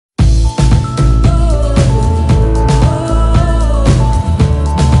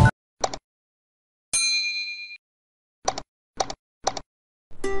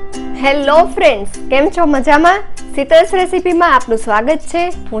Hello friends, કેમ છો? મજામાં? શીતલ્સ રેસીપીમાં આપનું સ્વાગત છે.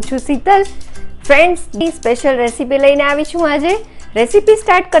 હું છું શીતલ. ફ્રેન્ડ્સ, સ્પેશિયલ રેસીપી લઈને આવી છું આજે. રેસીપી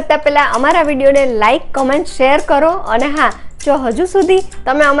સ્ટાર્ટ કરતા પહેલા અમારા વિડીયોને લાઈક, કમેન્ટ, શેર કરો અને હા, જો હજુ સુધી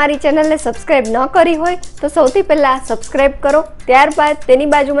તમે અમારી ચેનલને સબસ્ક્રાઇબ ન કરી હોય તો સૌથી પહેલા સબસ્ક્રાઇબ કરો. ત્યારબાદ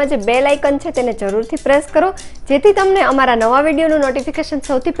તેની બાજુમાં જે બેલ આઇકન છે તેને જરૂરથી પ્રેસ કરો, જેથી તમને અમારા નવા વિડીયોનું નોટિફિકેશન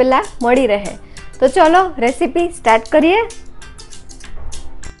સૌથી પહેલા મળી રહે. તો ચલો રેસીપી સ્ટાર્ટ કરીએ.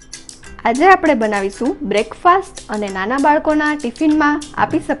 આજે આપણે બનાવીશું બ્રેકફાસ્ટ અને નાના બાળકોના ટિફિનમાં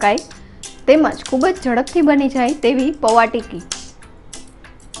આપી શકાય તેમજ ખૂબ જ ઝડપથી બની જાય તેવી પૌવા ટિક્કી.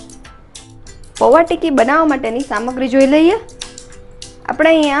 પૌવા ટિક્કી બનાવવા માટેની સામગ્રી જોઈ લઈએ. આપણે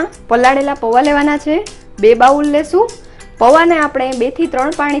અહીંયા પલાળેલા પૌવા લેવાના છે. 2 બાઉલ લેશું. પૌવાને આપણે 2 થી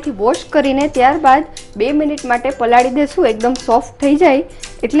 3 પાણીથી વોશ કરીને ત્યારબાદ 2 મિનિટ માટે પલાળી દેશું. એકદમ સોફ્ટ થઈ જાય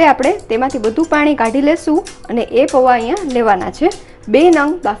એટલે આપણે તેમાંથી બધું પાણી કાઢી લેશું અને એ પૌવા અહીંયા લેવાના છે. 2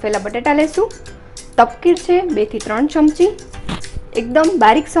 નંગ બાફેલા બટેટા લેશું. તપકીર છે 2 થી 3 ચમચી. એકદમ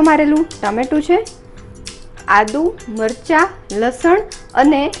બારીક સમારેલું ટામેટું છે. આદુ, મરચાં, લસણ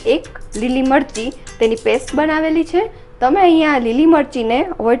અને 1 લીલી મરચી તેની પેસ્ટ બનાવેલી છે. તમે અહીંયા લીલી મરચીને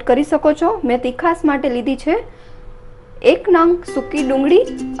અવોઇડ કરી શકો છો. મેં તીખાસ માટે લીધી છે. 1 નંગ સૂકી ડુંગળી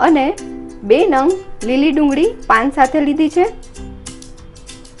અને 2 નંગ લીલી ડુંગળી પાન સાથે લીધી છે.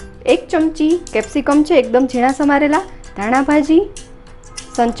 1 ચમચી કેપ્સિકમ છે એકદમ ઝીણા સમારેલા. ધાણા ભાજી,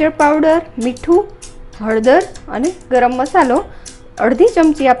 સંચળ પાવડર, મીઠું, હળદર અને ગરમ મસાલો. અડધી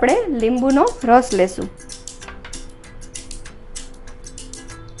ચમચી આપણે લીંબુનો રસ લેશું.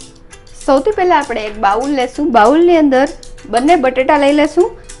 સૌથી પહેલાં આપણે એક બાઉલ લેશું. બાઉલની અંદર બંને બટેટા લઈ લેશું.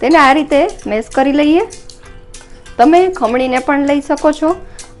 તેને આ રીતે મેશ કરી લઈએ. તમે ખમણીને પણ લઈ શકો છો.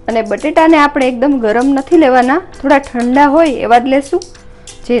 અને બટેટાને આપણે એકદમ ગરમ નથી લેવાના, થોડા ઠંડા હોય એવા જ લેશું,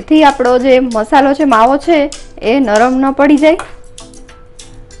 જેથી આપણો જે મસાલો છે, માવો છે, એ નરમ ન પડી જાય.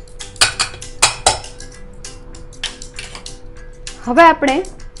 હવે આપણે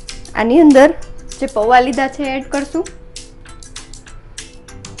આની અંદર જે પૌવા લીધા છે એડ કરશું.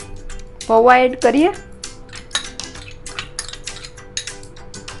 પૌવા એડ કરીએ.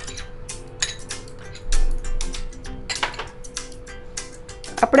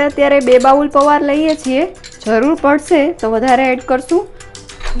 આપણે અત્યારે 2 બાઉલ પૌવા લઈએ છીએ. જરૂર પડશે તો વધારે એડ કરશું.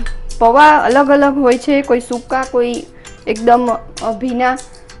 પૌવા અલગ અલગ હોય છે, કોઈ સૂકા, કોઈ એકદમ ભીના,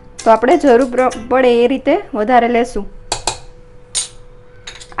 તો આપણે જરૂર પડે એ રીતે વધારે લેશું.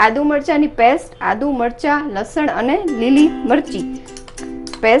 આદુ મરચાંની પેસ્ટ, આદુ, મરચાં, લસણ અને લીલી મરચી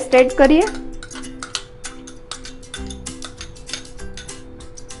પેસ્ટ એડ કરીએ.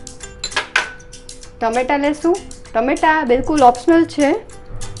 ટમેટા લેશું. ટમેટા બિલકુલ ઓપ્શનલ છે.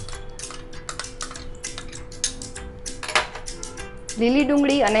 લીલી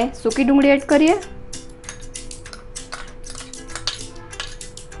ડુંગળી અને સૂકી ડુંગળી એડ કરીએ.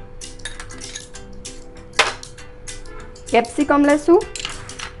 કેપ્સિકમ લેશું.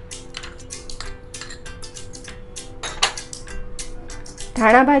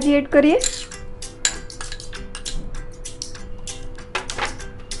 ધાણા ભાજી એડ કરીએ.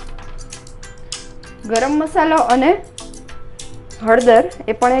 ગરમ મસાલો અને હળદર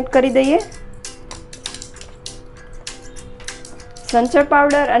એ પણ એડ કરી દઈએ. સંચળ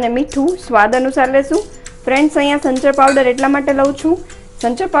પાવડર અને મીઠું સ્વાદ અનુસાર લેશું. ફ્રેન્ડ્સ, અહીંયા સંચળ પાવડર એટલા માટે લઉં છું,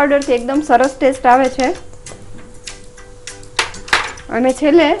 સંચળ પાવડરથી એકદમ સરસ ટેસ્ટ આવે છે. અને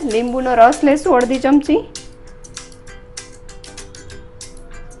છેલ્લે લીંબુનો રસ લેશું, અડધી ચમચી.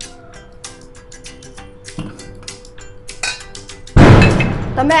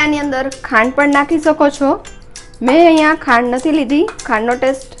 તમે આની અંદર ખાંડ પણ નાખી શકો છો. મેં અહીંયા ખાંડ નથી લીધી, ખાંડનો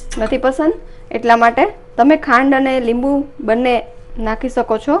ટેસ્ટ નથી પસંદ, એટલા માટે તમે ખાંડ અને લીંબુ બંને નાખી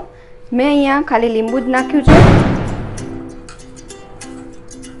શકો છો. મેં અહીંયા ખાલી લીંબુ જ નાખ્યું છે.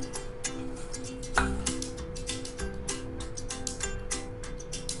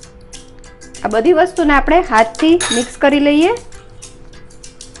 આ બધી વસ્તુને આપણે હાથથી મિક્સ કરી લઈએ.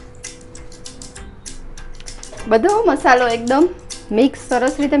 બધો મસાલો એકદમ મિક્સ,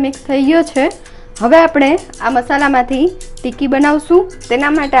 સરસ રીતે મિક્સ થઈ ગયો છે. હવે આપણે આ મસાલામાંથી ટિક્કી બનાવશું. તેના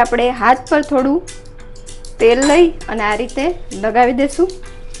માટે આપણે હાથ પર થોડું તેલ લઈ અને આ રીતે લગાવી દેશું.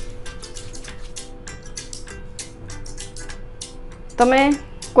 તમે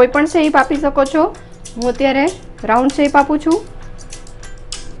કોઈ પણ શેપ આપી શકો છો. હું અત્યારે રાઉન્ડ શેપ આપું છું.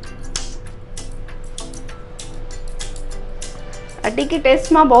 આ ટિક્કી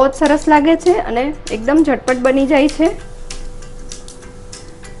ટેસ્ટમાં બહુ જ સરસ લાગે છે અને એકદમ ઝટપટ બની જાય છે.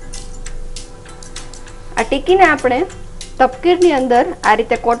 આ ટિક્કીને આપણે તપકીરની અંદર આ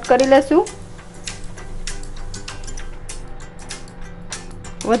રીતે કોટ કરી લેશું.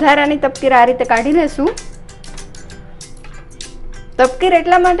 વધારાની તપકીર આ રીતે કાઢી લેશું. તપકીર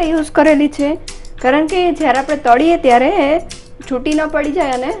એટલા માટે યુઝ કરેલી છે કારણ કે જ્યારે આપણે તળીએ ત્યારે છૂટી ન પડી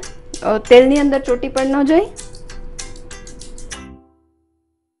જાય અને તેલની અંદર ચોટી પણ ન જાય.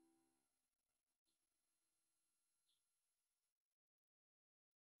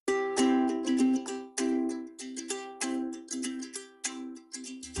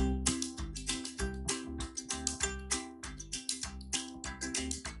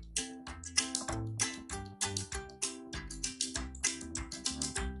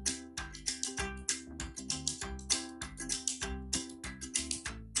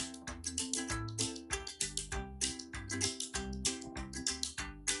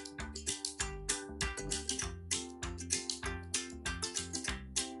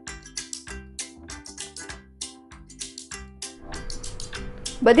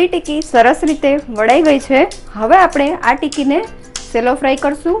 બધી ટીકી સરસ રીતે વળાઈ ગઈ છે. હવે આપણે આ ટીકીને સેલો ફ્રાય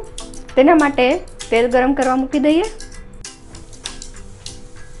કરશું. તેના માટે તેલ ગરમ કરવા મૂકી દઈએ.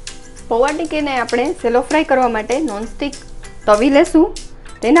 પૌવા ટીકીને આપણે સેલો ફ્રાય કરવા માટે નોનસ્ટિક તવી લેશું.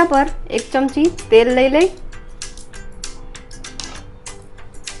 તેના પર 1 ચમચી તેલ લઈ લઈ.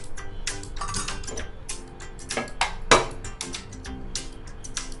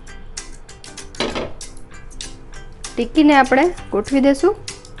 ટીકીને આપણે ગોઠવી દેશું.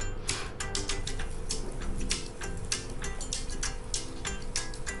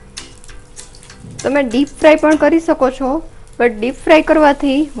 તમે ડીપ ફ્રાય પણ કરી શકો છો, બટ ડીપ ફ્રાય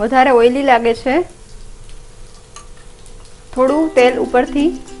કરવાથી વધારે ઓઇલી લાગે છે. થોડું તેલ ઉપરથી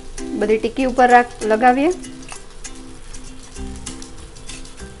બધી ટીકી ઉપર લગાવીએ.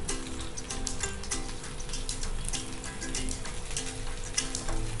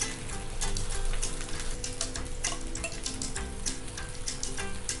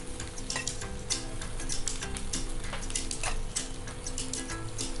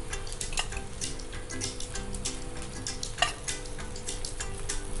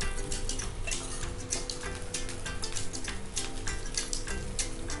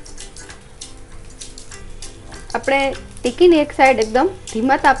 આપણે ટીકીની એક સાઈડ એકદમ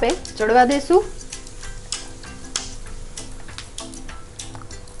ધીમા તાપે ચડવા દઈશું.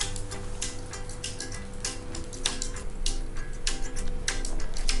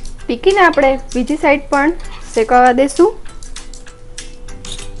 ટીકીને આપણે બીજી સાઈડ પણ શેકવા દઈશું.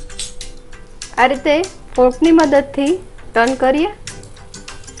 આ રીતે ફોર્કની મદદથી ટર્ન કરીએ.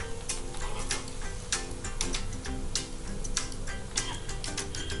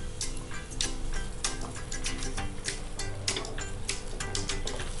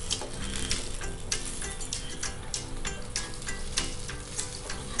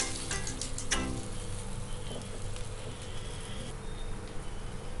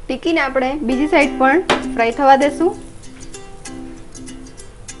 ટીકીને આપણે બીજી સાઈડ પણ ફ્રાય થવા દેશું.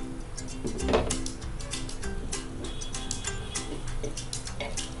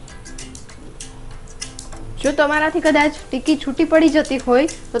 જો તમારાથી કદાચ ટીકી છૂટી પડી જતી હોય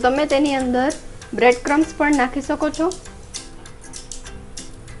તો તમે તેની અંદર બ્રેડ ક્રમ્સ પણ નાખી શકો છો.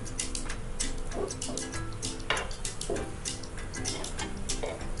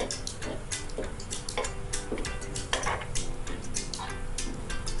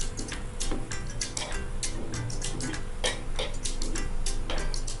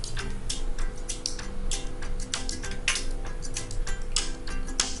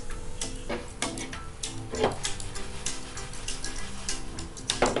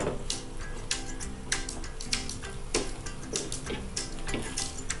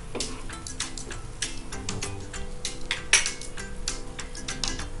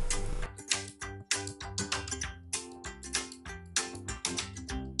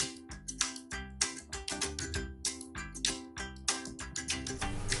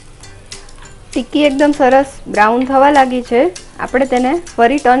 ટીકી એકદમ સરસ બ્રાઉન થવા લાગી છે. આપણે તેને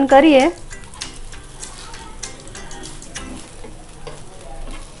ફરી ટર્ન કરીએ.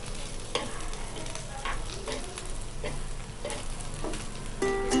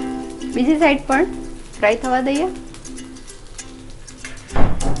 બીજી સાઈડ પણ ફ્રાય થવા દઈએ.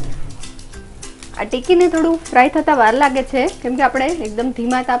 આ ટીકીને થોડું ફ્રાય થતા વાર લાગે છે કેમ કે આપણે એકદમ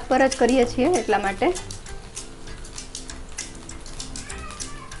ધીમા તાપ પર જ કરીએ છીએ એટલા માટે.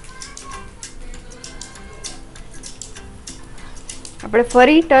 આપણે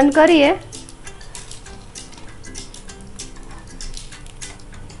ફરી ટર્ન કરીએ.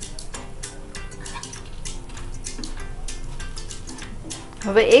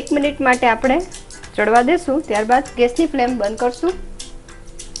 હવે 1 મિનિટ માટે આપણે ચડવા દેશું. ત્યારબાદ ગેસની ફ્લેમ બંધ કરશું.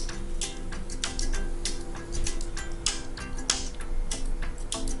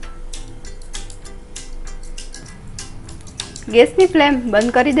 ગેસની ફ્લેમ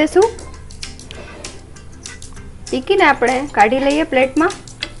બંધ કરી દેશું. ટીકીને આપણે કાઢી લઈએ પ્લેટમાં.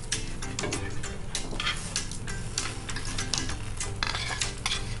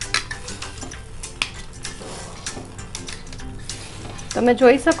 તમે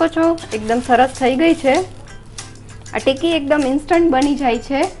જોઈ શકો છો એકદમ સરસ થઈ ગઈ છે. આ ટીકી એકદમ ઇન્સ્ટન્ટ બની જાય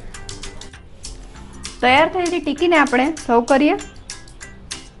છે. તૈયાર થયેલી ટીકીને આપણે સર્વ કરીએ.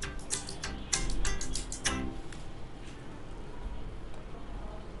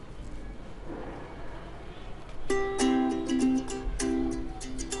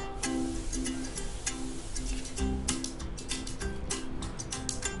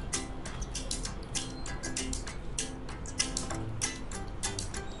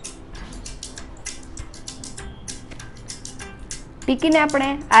 ટીકીને આપણે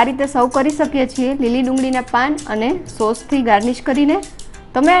આ રીતે સર્વ કરી શકીએ છીએ લીલી ડુંગળીના પાન અને સોસથી ગાર્નિશ કરીને.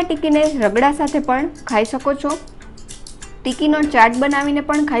 તમે આ ટીકીને રગડા સાથે પણ ખાઈ શકો છો. ટીકીનો ચાટ બનાવીને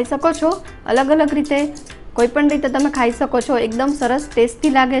પણ ખાઈ શકો છો. અલગ અલગ રીતે કોઈ પણ રીતે તમે ખાઈ શકો છો. એકદમ સરસ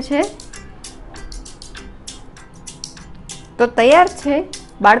ટેસ્ટી લાગે છે. તો તૈયાર છે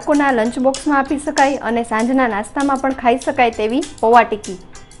બાળકોના લંચ બોક્સમાં આપી શકાય અને સાંજના નાસ્તામાં પણ ખાઈ શકાય તેવી પૌવા ટીકી.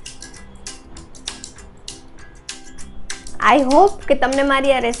 આઈ હોપ કે તમને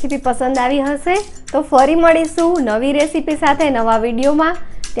મારી આ રેસીપી પસંદ આવી હશે. તો ફરી મળીશું નવી રેસીપી સાથે નવા વિડીયોમાં.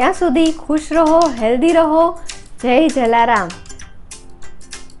 ત્યાં સુધી ખુશ રહો, હેલ્ધી રહો. જય જલારામ.